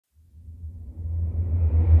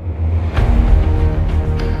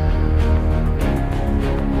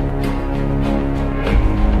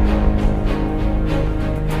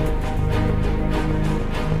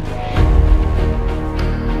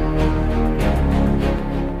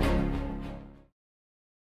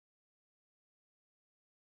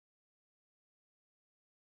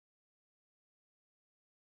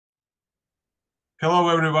Hello,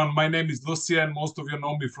 everyone. My name is Lucian. Most of you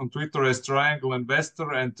know me from Twitter as Triangle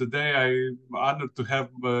Investor. And today I'm honored to have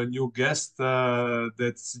a new guest.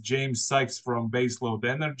 That's James Sykes from Baselode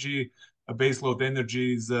Energy. Baselode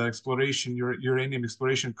Energy is an uranium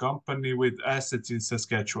exploration company with assets in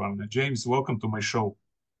Saskatchewan. James, welcome to my show.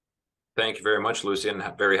 Thank you very much, Lucian.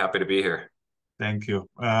 Very happy to be here. Thank you.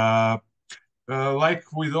 Like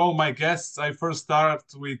with all my guests, I first start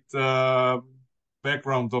with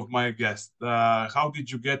background of my guest. How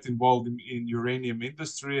did you get involved in uranium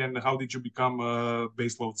industry, and how did you become a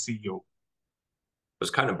baseload CEO? I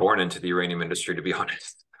was kind of born into the uranium industry, to be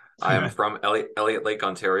honest. I am from Elliott Lake,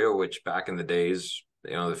 Ontario, which back in the days,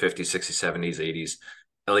 the 50s, 60s, 70s, 80s,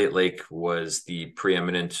 Elliott Lake was the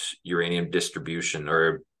preeminent uranium distribution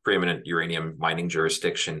or preeminent uranium mining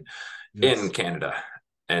jurisdiction in Yes. Canada.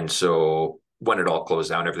 And so when it all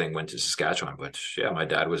closed down, everything went to Saskatchewan. But yeah, my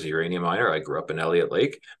dad was a uranium miner. I grew up in Elliott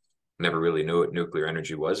Lake. Never really knew what nuclear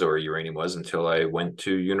energy was or uranium was until I went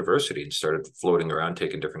to university and started floating around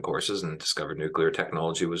taking different courses and discovered nuclear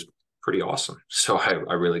technology was pretty awesome. So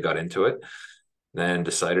I really got into it, then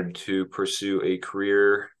decided to pursue a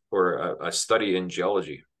career or a study in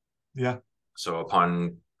geology. Yeah. So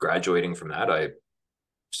upon graduating from that, I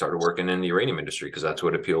started working in the uranium industry because that's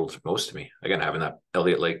what appealed most to me. Again, having that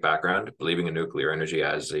Elliott Lake background, believing in nuclear energy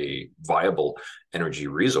as a viable energy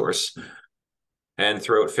resource. And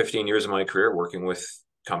throughout 15 years of my career, working with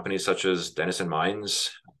companies such as Denison Mines,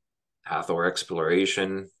 Hathor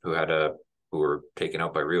Exploration, who were taken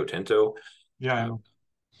out by Rio Tinto, Yeah, I uh,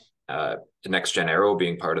 know. the Next Gen Aero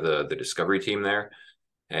being part of the discovery team there.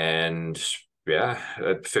 And yeah,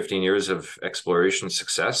 15 years of exploration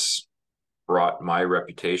success brought my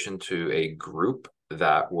reputation to a group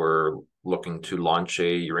that were looking to launch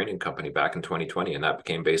a uranium company back in 2020, and that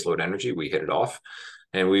became Baselode Energy. We hit it off,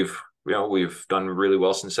 and we've done really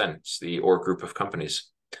well since then. It's the OR group of companies.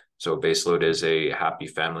 So Baselode is a happy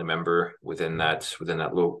family member within that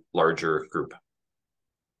little larger group.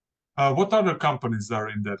 What other companies are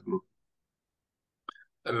in that group?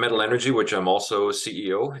 Metal Energy, which I'm also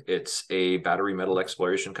CEO. It's a battery metal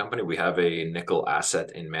exploration company. We have a nickel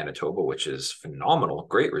asset in Manitoba, which is phenomenal.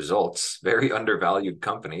 Great results. Very undervalued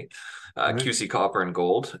company. Great. QC Copper and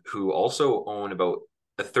Gold, who also own about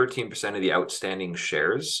 13% of the outstanding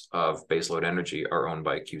shares of Baselode Energy are owned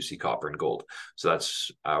by QC Copper and Gold. So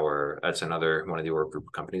that's another one of the OR group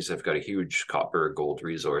of companies. They've got a huge copper gold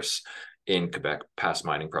resource in Quebec, past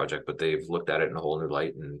mining project, but they've looked at it in a whole new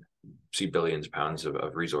light and see billions of pounds of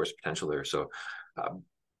resource potential there. So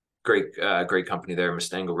great company there.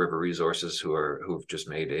 Mustango River Resources, who've just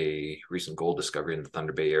made a recent gold discovery in the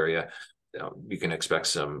Thunder Bay area. You can expect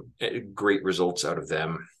some great results out of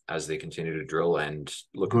them as they continue to drill and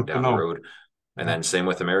looking Good to down the know. road. And Yeah. then same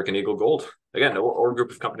with American Eagle Gold. Again, our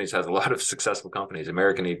group of companies has a lot of successful companies.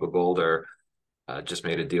 American Eagle Gold are just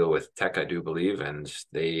made a deal with Teck, I do believe, and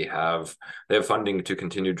they have funding to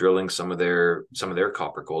continue drilling some of their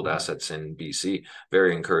copper gold assets in BC.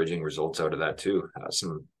 Very encouraging results out of that too.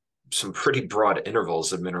 Some pretty broad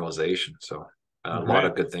intervals of mineralization. So a lot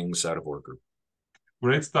of Great. good things out of our group.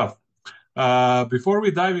 Great stuff. Before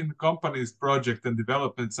we dive into companies, project, and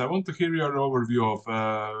developments, I want to hear your overview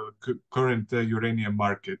of current uranium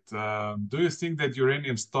market. Do you think that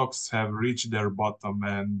uranium stocks have reached their bottom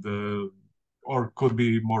and or could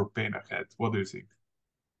be more pain ahead? What do you think?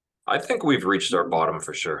 I think we've reached our bottom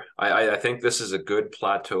for sure. I think this is a good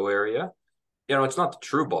plateau area. It's not the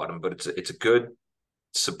true bottom, but it's a good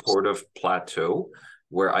supportive plateau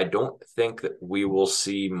where I don't think that we will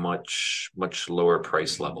see much lower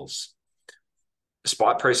price levels. The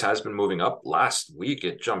spot price has been moving up. Last week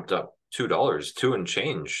it jumped up $2, two and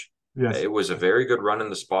change. Yes. It was a very good run in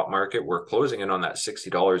the spot market. We're closing in on that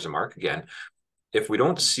 $60 a mark again. If we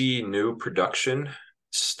don't see new production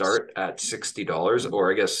start at $60,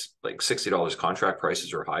 or I guess like $60 contract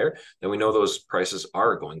prices or higher, then we know those prices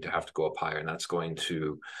are going to have to go up higher, and that's going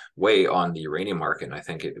to weigh on the uranium market. And I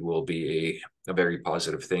think it will be a very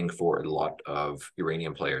positive thing for a lot of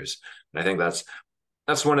uranium players. And I think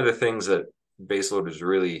that's one of the things that Baselode has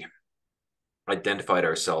really identified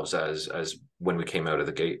ourselves as when we came out of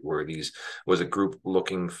the gate, where these was a group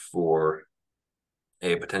looking for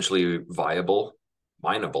a potentially viable,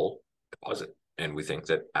 mineable deposit. And we think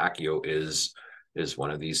that Ackio is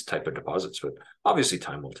one of these type of deposits, but obviously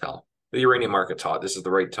time will tell. The uranium market's hot. This is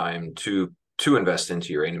the right time to invest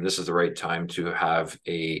into uranium. This is the right time to have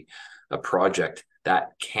a project that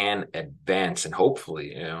can advance and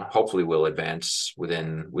hopefully will advance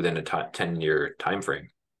within a 10-year time frame.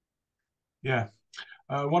 Yeah.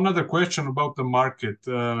 One other question about the market.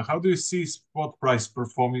 How do you see spot price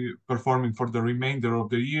performing for the remainder of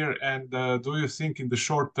the year? And do you think in the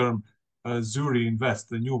short term, Zuri Invest,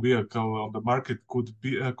 the new vehicle on the market,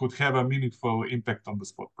 could have a meaningful impact on the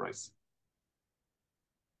spot price?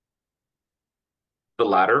 The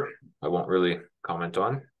latter, I won't really comment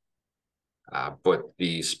on. But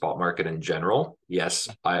the spot market in general, yes,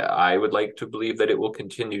 I would like to believe that it will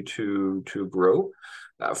continue to grow.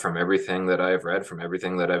 From everything that I've read, from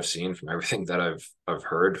everything that I've seen, from everything that I've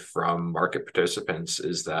heard from market participants,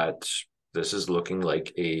 is that this is looking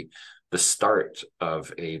like the start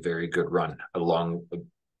of a very good run, a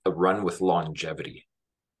run with longevity,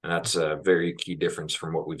 and that's a very key difference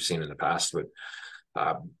from what we've seen in the past.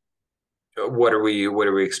 But what are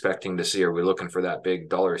we expecting to see? Are we looking for that big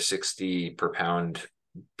 $1.60 per pound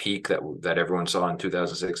peak that everyone saw in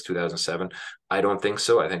 2006, 2007? I don't think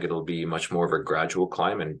so. I think it'll be much more of a gradual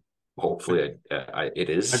climb, and hopefully it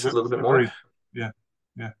is a little bit more. Yeah,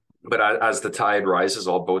 yeah. But as the tide rises,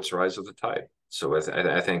 all boats rise with the tide. So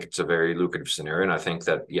I think it's a very lucrative scenario, and I think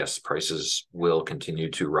that yes, prices will continue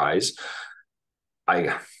to rise.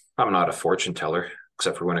 I'm not a fortune teller,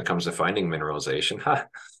 except for when it comes to finding mineralization.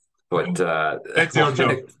 But that's your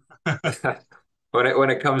job. when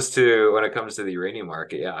it comes to the uranium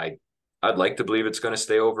market, yeah, I'd like to believe it's going to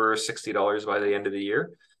stay over $60 by the end of the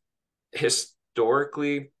year.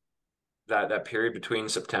 Historically, that period between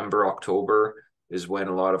September, October is when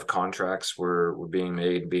a lot of contracts were being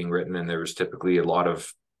made, being written, and there was typically a lot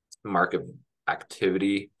of market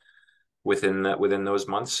activity within those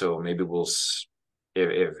months. So maybe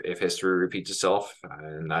if history repeats itself,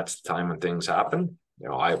 and that's the time when things happen. You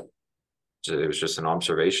know, it was just an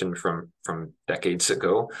observation from decades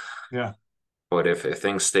ago. Yeah. But if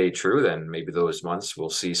things stay true, then maybe those months we'll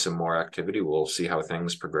see some more activity. We'll see how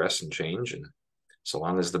things progress and change. And so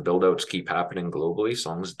long as the build-outs keep happening globally,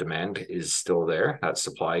 so long as demand is still there, that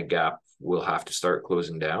supply gap will have to start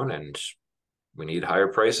closing down, and we need higher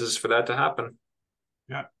prices for that to happen.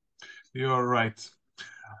 Yeah, you're right.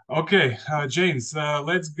 Okay, James,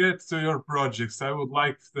 let's get to your projects. I would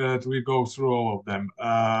like that we go through all of them.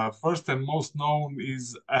 First and most known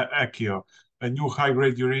is Ackio, a new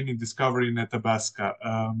high-grade uranium discovery in Athabasca.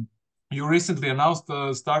 You recently announced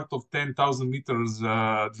the start of 10,000 meters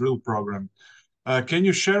drill program. Can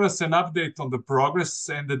you share us an update on the progress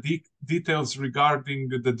and the details regarding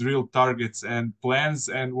the drill targets and plans,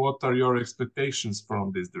 and what are your expectations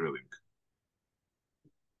from this drilling?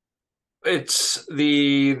 It's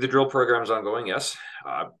the drill program's ongoing. Yes,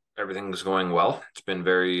 everything's going well. It's been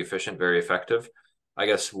very efficient, very effective. I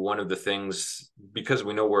guess one of the things, because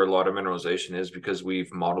we know where a lot of mineralization is, because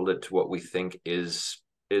we've modeled it to what we think is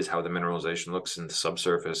how the mineralization looks in the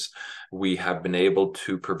subsurface, we have been able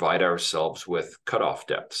to provide ourselves with cutoff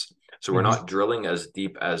depths. So we're not drilling as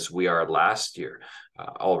deep as we are last year.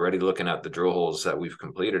 Already looking at the drill holes that we've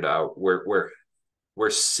completed out, we're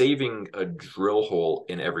saving a drill hole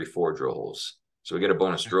in every 4 drill holes. So we get a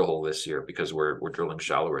bonus drill hole this year because we're drilling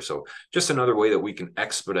shallower. So just another way that we can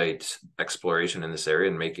expedite exploration in this area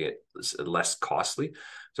and make it less costly.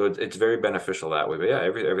 So it's very beneficial that way. But yeah,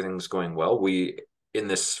 everything's going well. In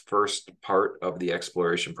this first part of the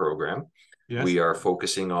exploration program, we are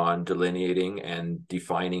focusing on delineating and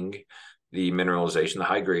defining the mineralization, the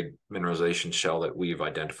high-grade mineralization shell that we've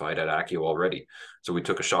identified at Ackio already. So we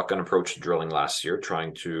took a shotgun approach to drilling last year,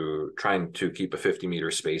 trying to keep a 50-meter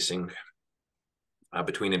spacing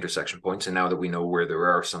between intersection points. And now that we know where there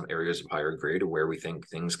are some areas of higher grade or where we think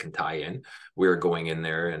things can tie in, we're going in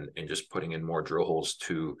there and just putting in more drill holes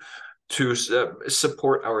to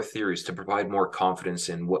support our theories, to provide more confidence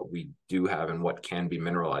in what we do have and what can be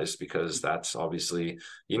mineralized, because that's obviously,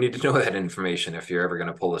 you need to know that information if you're ever going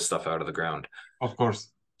to pull this stuff out of the ground. Of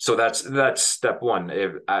course. So that's step one.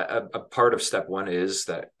 A part of step one is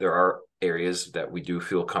that there are areas that we do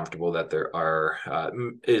feel comfortable that there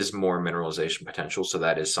is more mineralization potential. So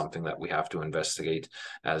that is something that we have to investigate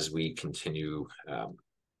as we continue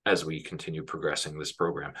progressing this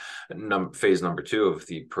program. Phase number 2 of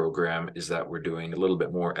the program is that we're doing a little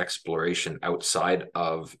bit more exploration outside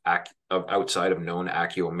of known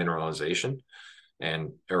Ackio mineralization,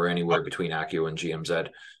 or anywhere between Ackio and GMZ.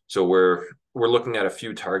 So we're looking at a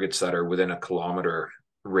few targets that are within a kilometer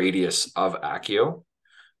radius of Ackio,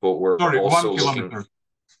 but we're also looking,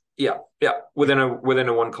 within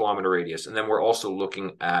a 1 kilometer radius, and then we're also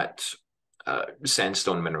looking at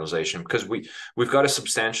sandstone mineralization, because we've got a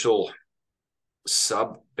substantial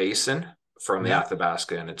sub basin from the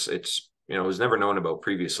Athabasca, and it's it was never known about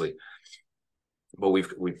previously, but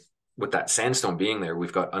we've with that sandstone being there,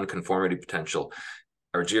 we've got unconformity potential.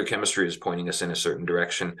 geochemistry is pointing us in a certain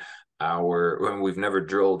direction. When we've never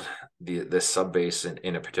drilled this sub-basin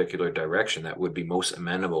in a particular direction that would be most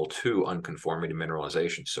amenable to unconformity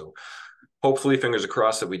mineralization. So hopefully, fingers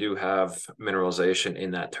crossed, that we do have mineralization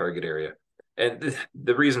in that target area. And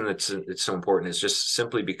the reason it's so important is just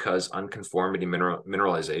simply because unconformity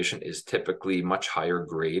mineralization is typically much higher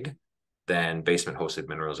grade than basement hosted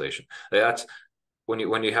mineralization. That's when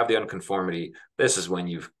you have the unconformity, this is when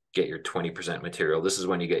you get your 20% material. This is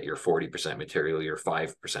when you get your 40% material, your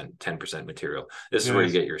 5%, 10% material. This is where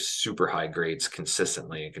you get your super high grades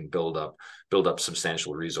consistently and can build up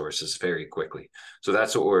substantial resources very quickly. So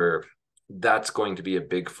that's going to be a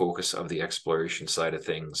big focus of the exploration side of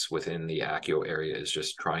things within the Ackio area, is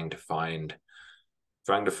just trying to find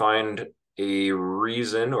a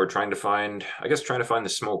reason, or trying to find the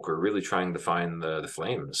smoke, or really trying to find the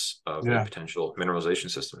flames of a potential mineralization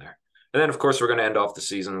system there. And then, of course, we're going to end off the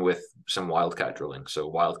season with some wildcat drilling. So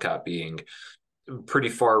wildcat being pretty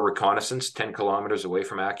far reconnaissance, 10 kilometers away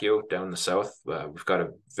from Ackio down the south. We've got a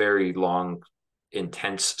very long,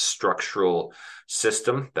 intense structural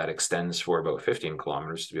system that extends for about 15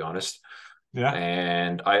 kilometers, to be honest. Yeah.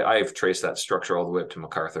 And I've traced that structure all the way up to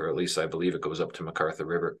MacArthur. At least I believe it goes up to MacArthur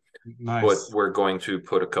River. Nice. But we're going to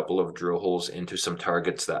put a couple of drill holes into some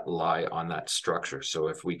targets that lie on that structure. So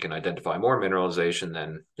if we can identify more mineralization,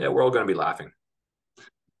 then we're all going to be laughing.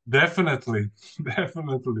 Definitely.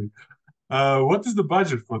 What is the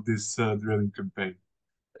budget for this drilling campaign?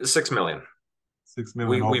 6 million. 6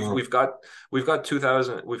 million. We've got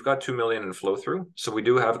 2 million in flow through, so we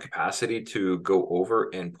do have capacity to go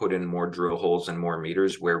over and put in more drill holes and more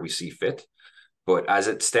meters where we see fit. But as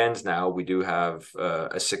it stands now, we do have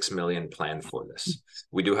a 6 million plan for this.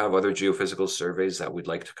 We do have other geophysical surveys that we'd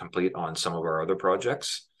like to complete on some of our other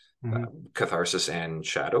projects, Catarhsis and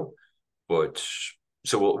Shadow. But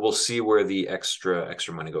so we'll see where the extra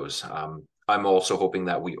money goes. I'm also hoping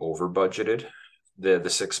that we over budgeted the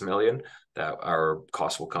 6 million, that our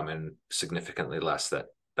costs will come in significantly less, that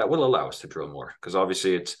will allow us to drill more, because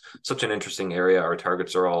obviously it's such an interesting area. Our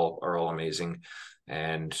targets are all amazing,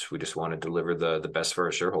 and we just want to deliver the best for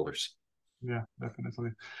our shareholders. Yeah,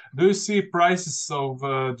 definitely. Do you see prices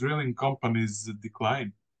of drilling companies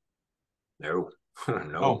decline? No,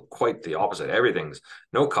 quite the opposite.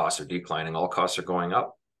 No costs are declining. All costs are going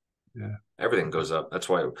up. Yeah, everything goes up. That's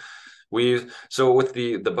why so with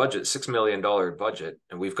the budget, $6 million budget,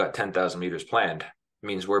 and we've got 10,000 meters planned,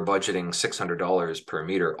 means we're budgeting $600 per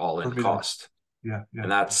meter all in cost. Yeah.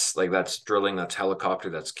 And that's drilling, that's helicopter,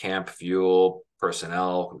 that's camp, fuel,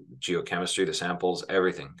 personnel, geochemistry, the samples,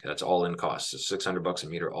 everything. That's all in cost. So $600 a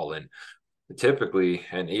meter all in. Typically,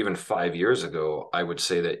 and even 5 years ago, I would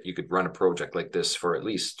say that you could run a project like this for at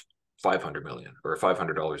least 500 million or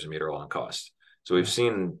 $500 a meter all in cost. So we've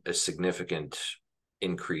seen a significant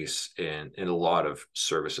increase in a lot of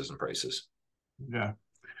services and prices. Yeah,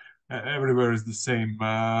 everywhere is the same.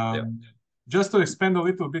 Just to expand a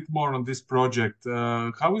little bit more on this project,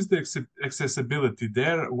 how is the accessibility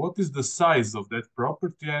there? What is the size of that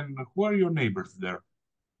property, and who are your neighbors there?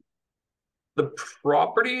 The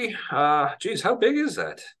property, geez, how big is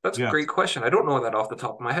that? That's a great question. I don't know that off the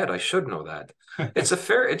top of my head. I should know that. It's a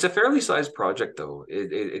fairly sized project, though.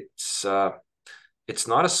 It's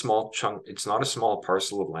not a small chunk. It's not a small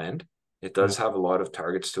parcel of land. It does have a lot of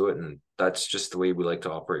targets to it, and that's just the way we like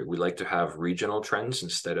to operate. We like to have regional trends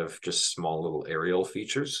instead of just small little aerial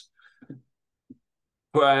features.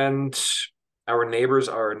 And our neighbors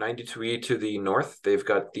are 92E to the north. They've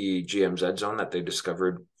got the GMZ zone that they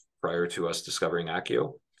discovered prior to us discovering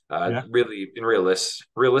Ackio. Really,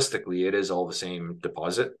 realistically, it is all the same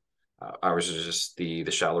deposit. Ours is just the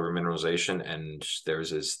shallower mineralization, and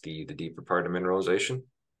theirs is the deeper part of mineralization.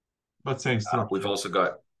 But same structure. We've also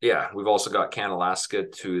got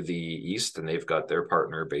Catarhsis to the east, and they've got their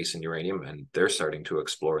partner Basin Uranium, and they're starting to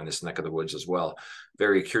explore in this neck of the woods as well.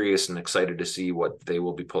 Very curious and excited to see what they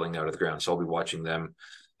will be pulling out of the ground. So I'll be watching them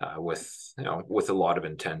with a lot of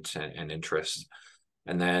intent and interest.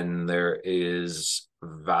 And then there is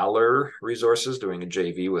Valor Resources doing a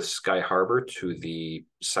JV with Sky Harbor to the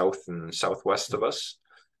south and southwest of us.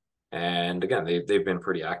 And again, they've been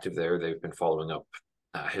pretty active there. They've been following up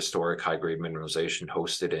historic high-grade mineralization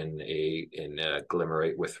hosted in a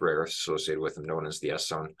glimmerite with rare earths associated with them, known as the S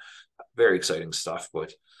zone. Very exciting stuff,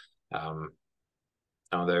 but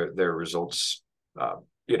their results,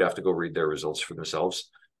 you'd have to go read their results for themselves.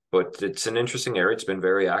 But it's an interesting area. It's been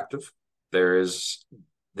very active. There's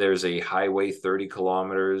a highway 30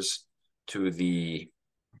 kilometers to the,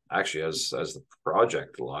 actually as the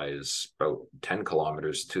project lies about 10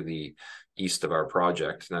 kilometers to the east of our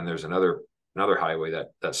project. And then there's another highway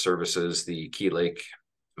that services the Key Lake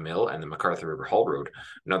mill and the McArthur River Haul Road,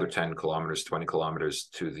 another 10 kilometers, 20 kilometers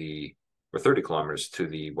or 30 kilometers to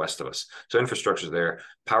the west of us. So infrastructure there.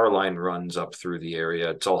 Power line runs up through the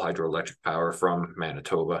area. It's all hydroelectric power from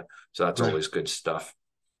Manitoba. So that's always good stuff.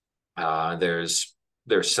 There's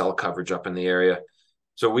cell coverage up in the area.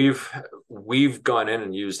 So we've gone in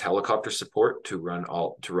and used helicopter support to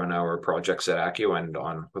run our projects at Ackio and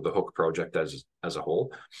on with the Hook project as a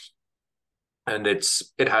whole. And it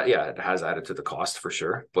has added to the cost for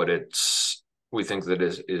sure, but we think that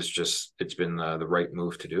it's been the right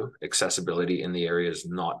move to do. Accessibility in the area has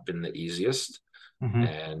not been the easiest,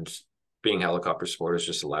 and being helicopter support has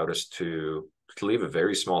just allowed us to leave a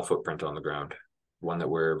very small footprint on the ground, one that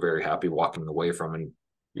we're very happy walking away from, and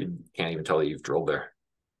you can't even tell that you've drilled there.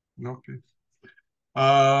 Okay.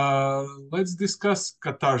 Let's discuss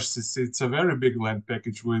Catarhsis. It's a very big land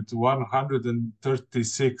package with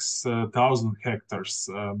 136,000 hectares.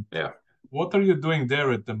 Yeah. What are you doing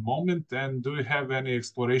there at the moment, and do you have any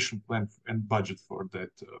exploration plan and budget for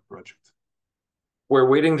that project? We're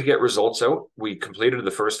waiting to get results out. We completed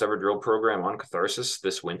the first ever drill program on Catarhsis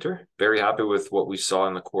this winter. Very happy with what we saw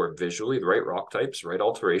in the core visually, the right rock types, right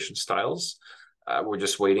alteration styles. We're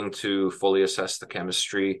just waiting to fully assess the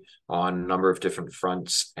chemistry on a number of different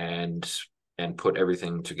fronts and put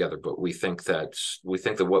everything together. But we think that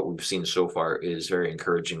what we've seen so far is very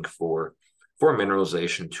encouraging for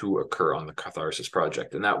mineralization to occur on the Catarhsis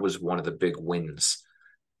project, and that was one of the big wins,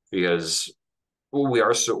 because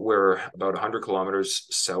we're about 100 kilometers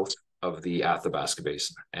south of the Athabasca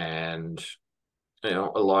Basin, and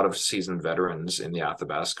a lot of seasoned veterans in the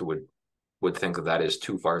Athabasca would think that is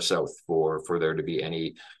too far south for there to be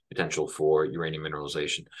any potential for uranium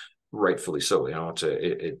mineralization. Rightfully so.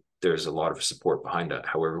 There's a lot of support behind that.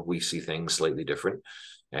 However, we see things slightly different,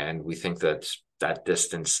 and we think that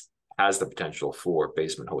distance has the potential for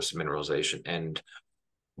basement hosted mineralization, and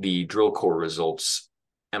the drill core results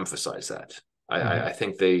emphasize that. I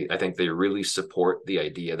think they really support the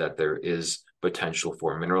idea that there is potential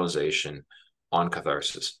for mineralization on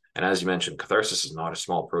Catarhsis. And as you mentioned, Catarhsis is not a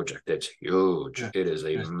small project. It's huge. Yeah. It is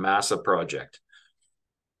a massive project.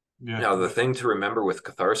 Yeah. Now, the thing to remember with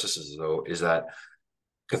Catarhsis is that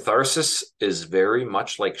Catarhsis is very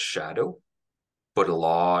much like Shadow, but a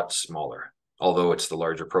lot smaller, although it's the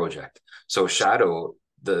larger project. So Shadow,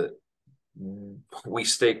 we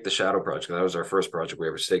staked the Shadow project. That was our first project we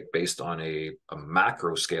ever staked based on a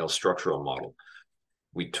macro scale structural model.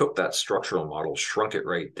 We took that structural model, shrunk it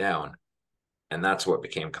right down, and that's what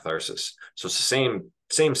became Catarhsis. So it's the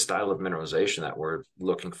same style of mineralization that we're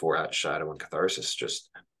looking for at Shadow and Catarhsis, just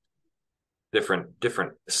different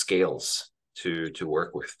scales to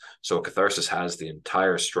work with. So Catarhsis has the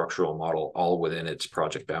entire structural model all within its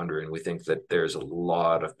project boundary, and we think that there's a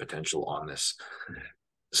lot of potential on this.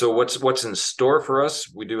 So what's in store for us?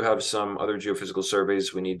 We do have some other geophysical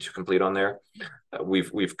surveys we need to complete on there.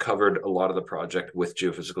 We've covered a lot of the project with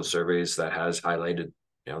geophysical surveys that has highlighted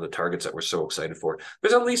the targets that we're so excited for.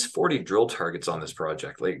 There's at least 40 drill targets on this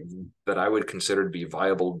project, that I would consider to be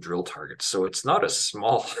viable drill targets. So it's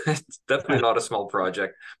definitely not a small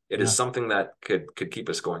project. It is something that could keep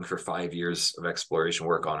us going for 5 years of exploration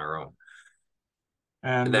work on our own.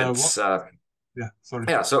 And that's so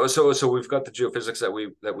we've got the geophysics that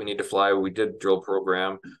we need to fly. We did drill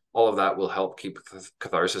program. All of that will help keep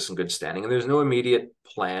Catarhsis in good standing, and there's no immediate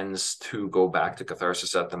plans to go back to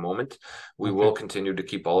Catarhsis at the moment. We will continue to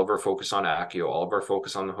keep all of our focus on Ackio, all of our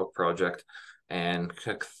focus on the Hook project, and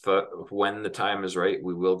when the time is right,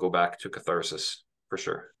 we will go back to Catarhsis for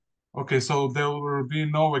sure. Okay, so there will be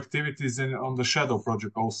no activities on the Shadow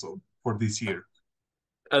project also for this year,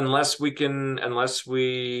 unless we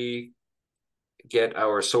get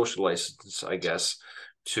our social license, I guess,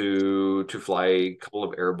 to fly a couple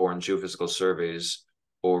of airborne geophysical surveys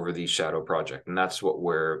over the Shadow project, and that's what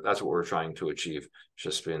we're trying to achieve. It's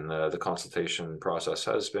just been the consultation process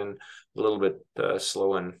has been a little bit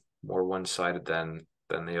slow and more one-sided than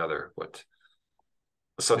the other, but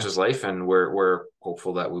such is life, and we're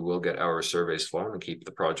hopeful that we will get our surveys flown and keep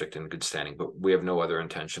the project in good standing. But we have no other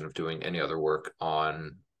intention of doing any other work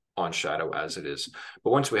on Shadow as it is.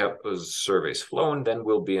 But once we have those surveys flown, then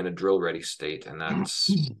we'll be in a drill ready state, and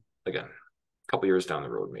that's again a couple years down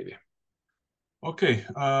the road maybe. Okay.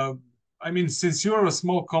 Since you're a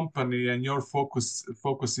small company and your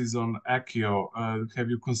focus is on Ackio,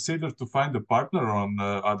 have you considered to find a partner on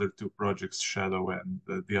other two projects, Shadow and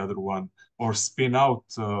the other one, or spin out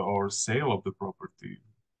or sale of the property?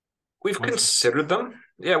 We've considered them.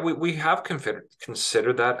 Yeah, we have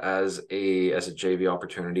considered that as a JV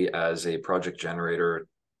opportunity, as a project generator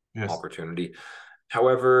opportunity.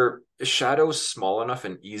 However, Shadow's small enough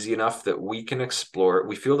and easy enough that we can explore it.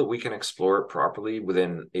 We feel that we can explore it properly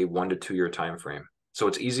within a 1 to 2 year time frame. So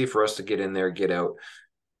it's easy for us to get in there, get out.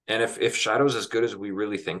 And if Shadow's as good as we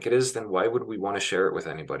really think it is, then why would we want to share it with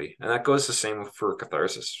anybody? And that goes the same for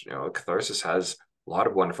Catarhsis. Catarhsis has a lot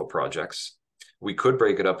of wonderful projects. We could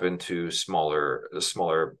break it up into smaller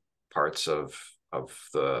parts of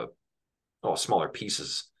the smaller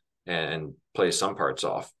pieces and play some parts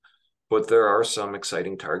off. But there are some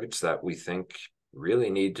exciting targets that we think really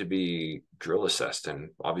need to be drill assessed. And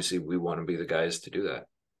obviously we want to be the guys to do that.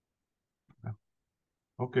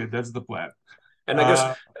 Okay, that's the plan. And I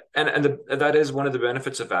guess, that is one of the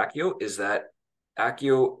benefits of Ackio, is that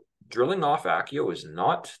drilling off Ackio is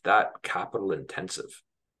not that capital intensive.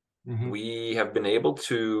 Mm-hmm. We have been able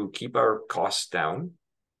to keep our costs down,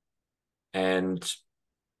 and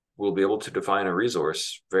we'll be able to define a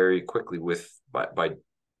resource very quickly with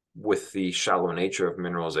the shallow nature of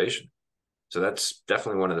mineralization. So that's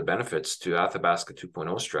definitely one of the benefits to Athabasca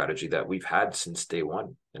 2.0 strategy that we've had since day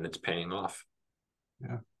one, and it's paying off.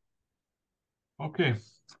 Yeah. Okay.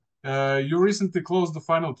 You recently closed the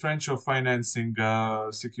final tranche of financing,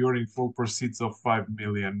 securing full proceeds of 5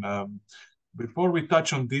 million. Before we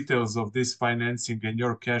touch on details of this financing and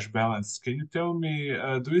your cash balance, can you tell me,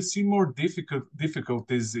 do you see more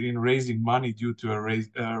difficulties in raising money due to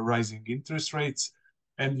rising interest rates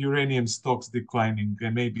and uranium stocks declining,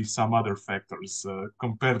 and maybe some other factors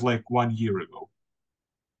compared like 1 year ago?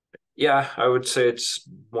 Yeah, I would say it's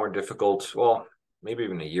more difficult. Well, maybe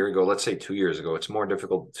even a year ago, let's say 2 years ago. It's more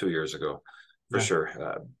difficult 2 years ago, for sure.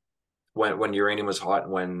 When uranium was hot,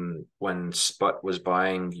 when Sput was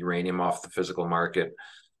buying uranium off the physical market,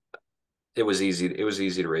 it was easy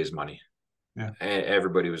to raise money. Yeah.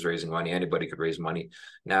 Everybody was raising money. Anybody could raise money.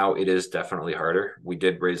 Now it is definitely harder. We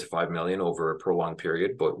did raise 5 million over a prolonged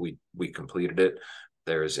period, but we completed it.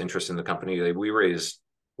 There's interest in the company. We raised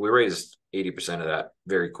 80% of that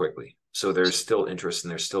very quickly. So there's still interest,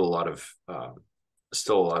 and there's still a lot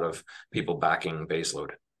of people backing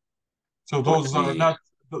Baselode. So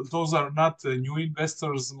those are not new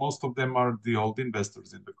investors. Most of them are the old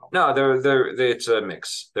investors in the company. No, it's a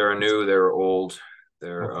mix. There are new, there are old,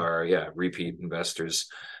 there are repeat investors.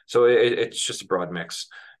 So it's just a broad mix.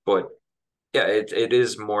 But yeah, it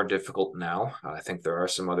is more difficult now. I think there are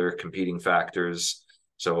some other competing factors.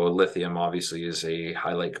 So lithium obviously is a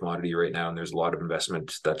highlight commodity right now, and there's a lot of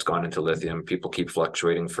investment that's gone into lithium. People keep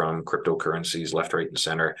fluctuating from cryptocurrencies left, right, and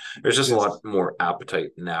center. There's just a lot more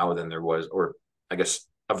appetite now than there was, or I guess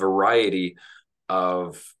a variety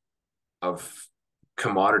of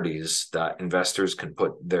commodities that investors can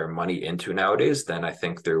put their money into nowadays than I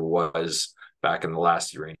think there was back in the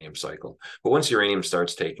last uranium cycle. But once uranium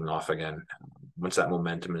starts taking off again, once that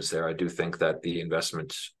momentum is there, I do think that the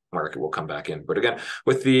investment market will come back in. But again,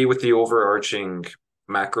 with the overarching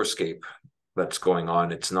macroscape that's going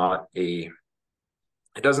on, it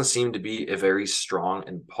doesn't seem to be a very strong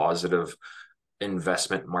and positive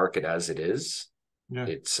investment market as it is. Yeah.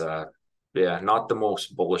 It's not the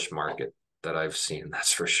most bullish market that I've seen,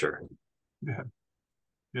 that's for sure.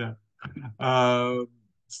 Yeah.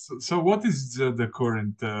 So what is the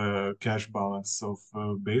current cash balance of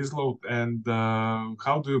Baselode, and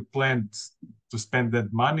how do you plan to spend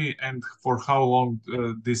that money, and for how long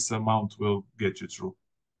this amount will get you through?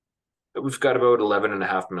 We've got about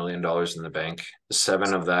 $11.5 million in the bank.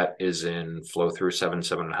 7 of that is in flow through.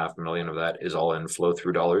 7.5 million of that is all in flow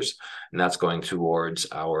through dollars, and that's going towards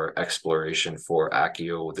our exploration for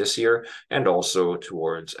Ackio this year, and also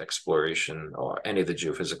towards exploration or any of the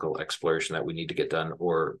geophysical exploration that we need to get done,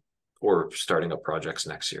 or starting up projects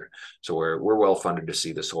next year. So we're well funded to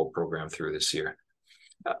see this whole program through this year.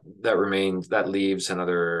 That leaves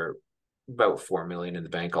another about 4 million in the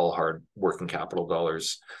bank, all hard working capital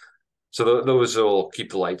dollars. So those will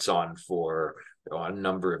keep the lights on for a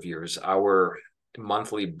number of years. Our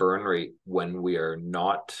monthly burn rate when we are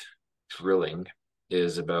not drilling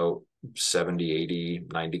is about 70, 80,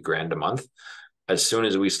 90 grand a month. As soon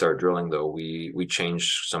as we start drilling, though, we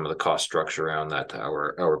change some of the cost structure around that.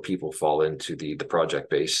 Our people fall into the project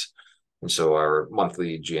base, and so our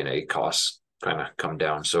monthly G&A costs kind of come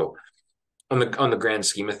down. So on the grand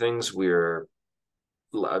scheme of things, we're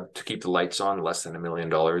to keep the lights on less than $1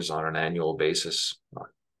 million on an annual basis,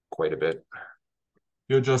 quite a bit.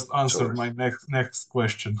 You just answered my next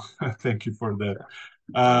question. Thank you for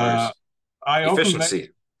that. Efficiency.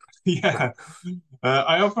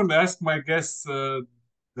 I often ask my guests the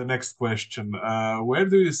next question. Where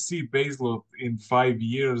do you see Baselode in 5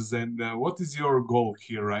 years, and what is your goal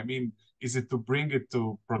here? I mean, is it to bring it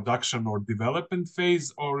to production or development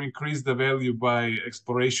phase, or increase the value by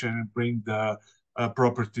exploration and bring the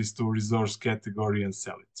properties to resource category and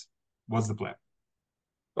sell it? What's the plan?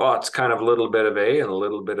 Well, it's kind of a little bit of A and a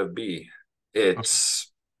little bit of B.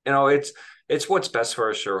 It's, you know, it's what's best for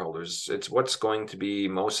our shareholders. It's what's going to be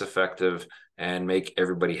most effective and make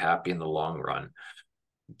everybody happy in the long run.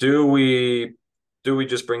 Do we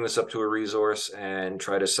just bring this up to a resource and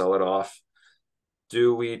try to sell it off?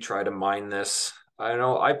 Do we try to mine this? I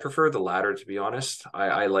know I prefer the latter, to be honest.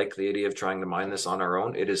 I like the idea of trying to mine this on our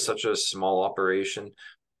own. It is such a small operation.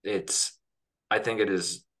 I think it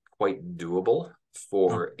is quite doable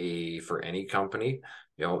for any company.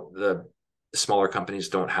 You know, the smaller companies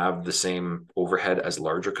don't have the same overhead as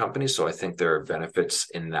larger companies, so I think there are benefits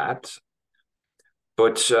in that.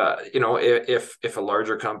 But you know, if a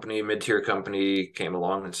larger company, mid-tier company came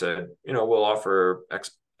along and said, you know, we'll offer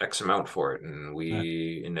X amount for it,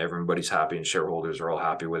 and everybody's happy and shareholders are all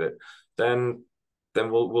happy with it, then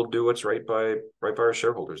we'll do what's right by our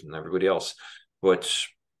shareholders and everybody else. But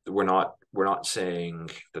we're not saying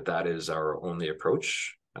that is our only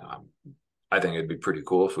approach. I think it'd be pretty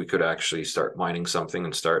cool if we could actually start mining something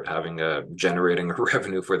and start generating a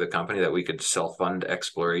revenue for the company that we could self-fund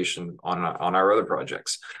exploration on our other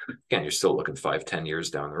projects. Again, you're still looking 5-10 years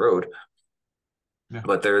down the road. Yeah.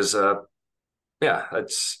 But there's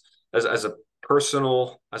that's as a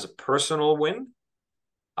personal win.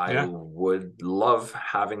 I would love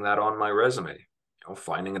having that on my resume. You know,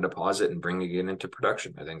 finding a deposit and bringing it into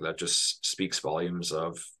production. I think that just speaks volumes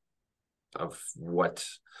of what,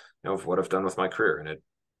 you know, of what I've done with my career, and it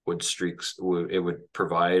would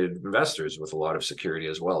provide investors with a lot of security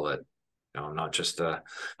as well. That, you know, not just a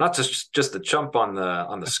chump on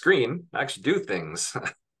the screen, actually do things.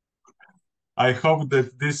 I hope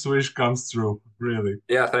that this wish comes true. Really.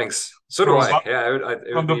 Yeah, thanks. So do I. Yeah,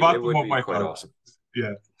 it would be quite awesome.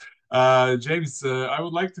 Yeah. James, I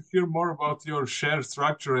would like to hear more about your share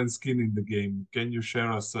structure and skin in the game. Can you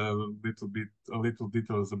share us a little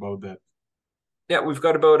details about that? Yeah, we've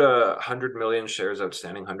got about 100 million shares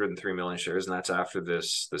outstanding, 103 million shares, and that's after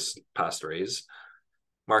this past raise.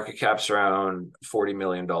 Market cap's around $40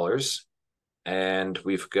 million, and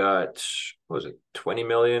we've got, what was it, 20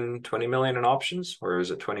 million in options, or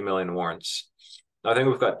is it 20 million in warrants? I think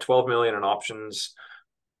we've got 12 million in options.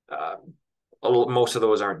 Most of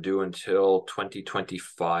those aren't due until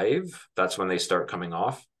 2025. That's when they start coming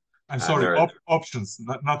off. I'm sorry, options,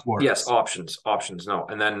 not warrants. Yes, options, no.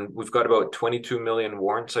 And then we've got about 22 million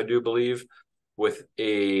warrants, I do believe, with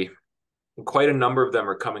quite a number of them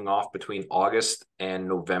are coming off between August and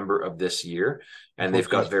November of this year. And they've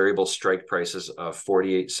got variable strike prices of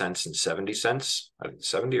 48 cents and 70 cents,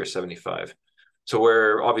 70 or 75. So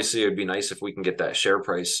where obviously it'd be nice if we can get that share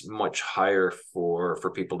price much higher for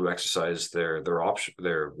people to exercise their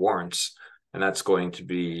warrants. And that's going to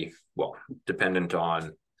be, well, dependent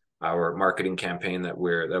on our marketing campaign that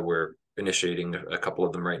we're initiating a couple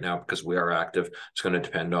of them right now, because we are active. It's going to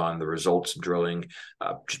depend on the results of drilling,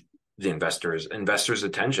 the investors'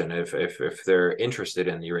 attention, if they're interested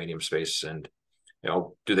in the uranium space, and, you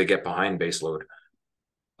know, do they get behind Baselode?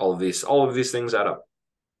 All of these things add up.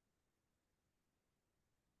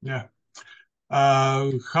 Yeah.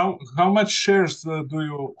 How much shares do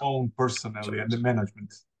you own personally and the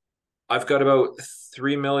management? I've got about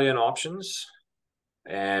 3 million options,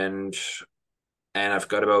 and I've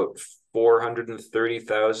got about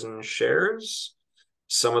 430,000 shares.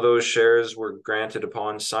 Some of those shares were granted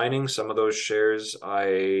upon signing. Some of those shares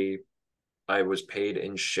I was paid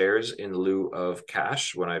in shares in lieu of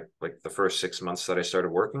cash when the first 6 months that I started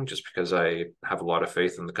working, just because I have a lot of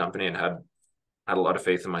faith in the company and had a lot of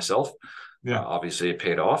faith in myself. Yeah. Obviously it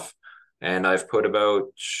paid off. And I've put about,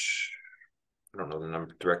 I don't know the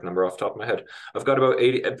direct number off the top of my head. I've got about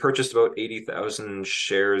I purchased about 80,000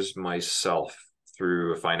 shares myself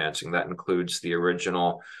through financing. That includes the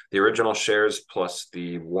original shares plus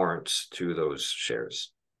the warrants to those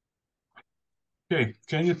shares. Okay,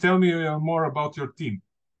 can you tell me more about your team?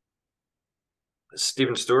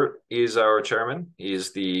 Stephen Stewart is our chairman.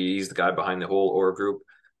 He's the guy behind the whole OR group.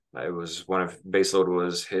 It was Baselode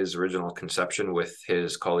was his original conception with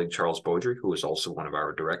his colleague Charles Beaudry, who was also one of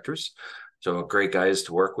our directors. So great guys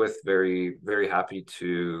to work with. Very, very happy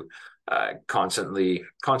to constantly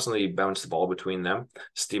bounce the ball between them.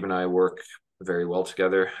 Steve and I work very well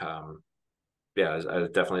together.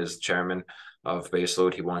 Definitely as the chairman of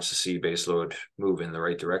Baselode, he wants to see Baselode move in the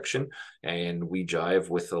right direction, and we jive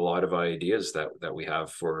with a lot of ideas that we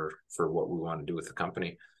have for what we want to do with the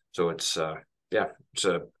company. So it's a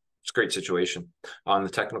great situation. On the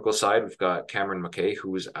technical side, we've got Cameron McKay,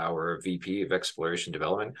 who's our VP of Exploration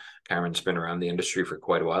Development. Cameron's been around the industry for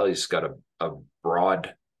quite a while. He's got a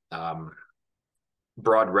broad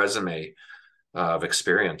resume of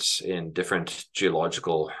experience in different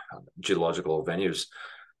geological venues.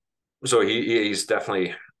 So he's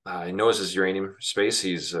definitely he knows his uranium space.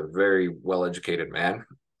 He's a very well-educated man.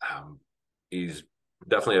 He's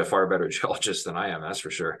definitely a far better geologist than I am, that's for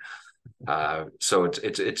sure. So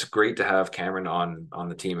it's great to have Cameron on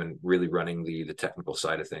the team and really running the technical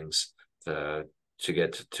side of things to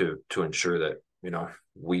get to ensure that, you know,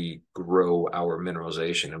 we grow our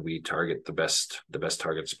mineralization and we target the best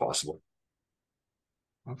targets possible.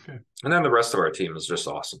 Okay. And then the rest of our team is just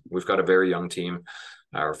awesome. We've got a very young team.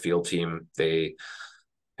 Our field team, they,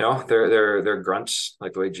 you know, they're grunts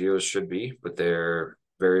like the way geos should be, but they're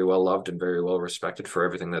very well loved and very well respected for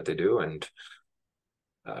everything that they do. And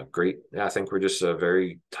great. Yeah, I think we're just a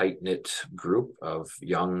very tight-knit group of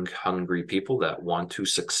young, hungry people that want to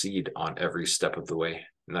succeed on every step of the way.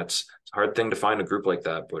 And it's a hard thing to find a group like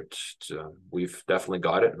that, but we've definitely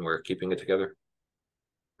got it and we're keeping it together.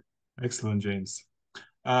 Excellent, James.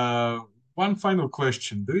 One final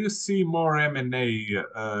question. Do you see more M&A in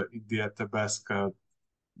the Athabasca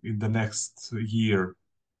in the next year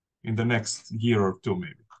or two,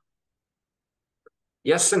 maybe?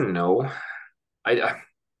 Yes and no. I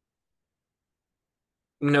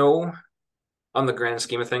no, on the grand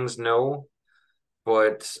scheme of things, no.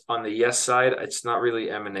 But on the yes side, it's not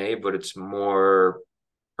really M&A, but it's more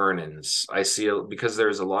earnings. I see it because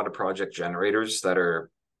there's a lot of project generators that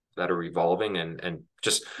are evolving and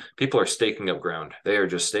just people are staking up ground. They are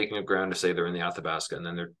just staking up ground to say they're in the Athabasca, and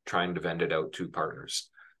then they're trying to vend it out to partners.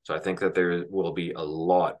 So I think that there will be a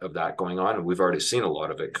lot of that going on, and we've already seen a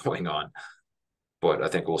lot of it going on, but I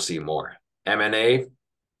think we'll see more. M&A,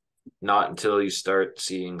 not until you start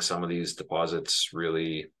seeing some of these deposits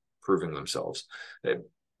really proving themselves.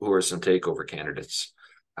 Who are some takeover candidates?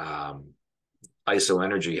 ISO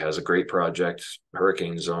Energy has a great project,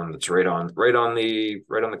 Hurricane Zone, that's right on the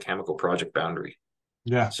chemical project boundary.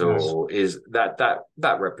 Yeah. So is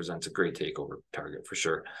that represents a great takeover target for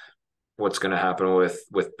sure. What's going to happen with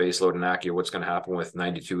Baselode and Ackio? What's going to happen with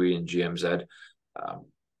 92E and GMZ?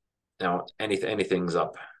 You know, anything's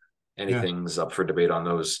up. Anything's up for debate on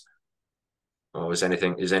those. Oh, is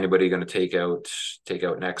anybody going to take out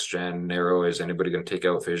NextGen, Narrow? Is anybody going to take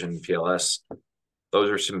out Fission, PLS? Those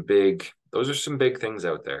are some big things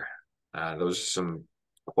out there. Those are some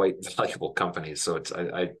quite valuable companies. So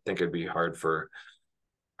I think it'd be hard for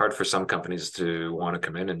some companies to want to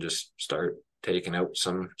come in and just start taking out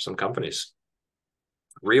some companies.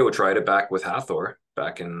 Rio tried it back with Hathor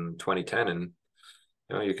back in 2010, and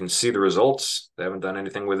you know, you can see the results. They haven't done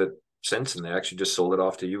anything with it since, and they actually just sold it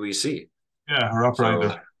off to UEC. Yeah, her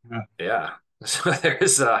uprider. So, yeah. So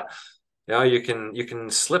there's you know, you can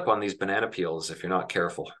slip on these banana peels if you're not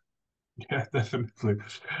careful. Yeah, definitely.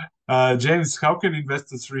 James, how can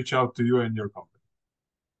investors reach out to you and your company?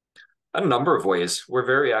 A number of ways. We're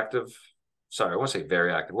very active. Sorry, I won't say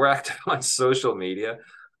very active. We're active on social media,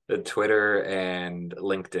 the Twitter and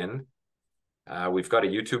LinkedIn. We've got a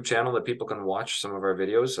YouTube channel that people can watch some of our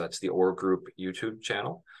videos. That's the OR Group YouTube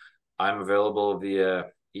channel. I'm available via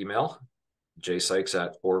email,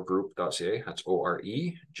 jsykes@orgroup.ca. That's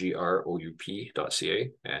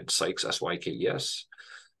OREGROUP.ca, and Sykes, SYKES.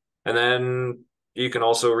 And then you can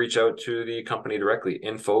also reach out to the company directly,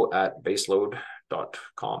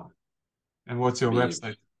 info@baselode.com. And what's your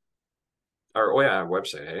website? Our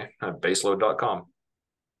website, hey, baselode.com.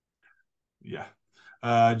 Yeah.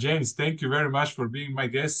 James, thank you very much for being my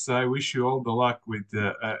guest. I wish you all the luck with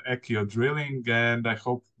Ackio drilling, and I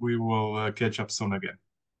hope we will catch up soon again.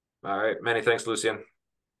 All right. Many thanks, Lucian.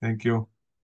 Thank you.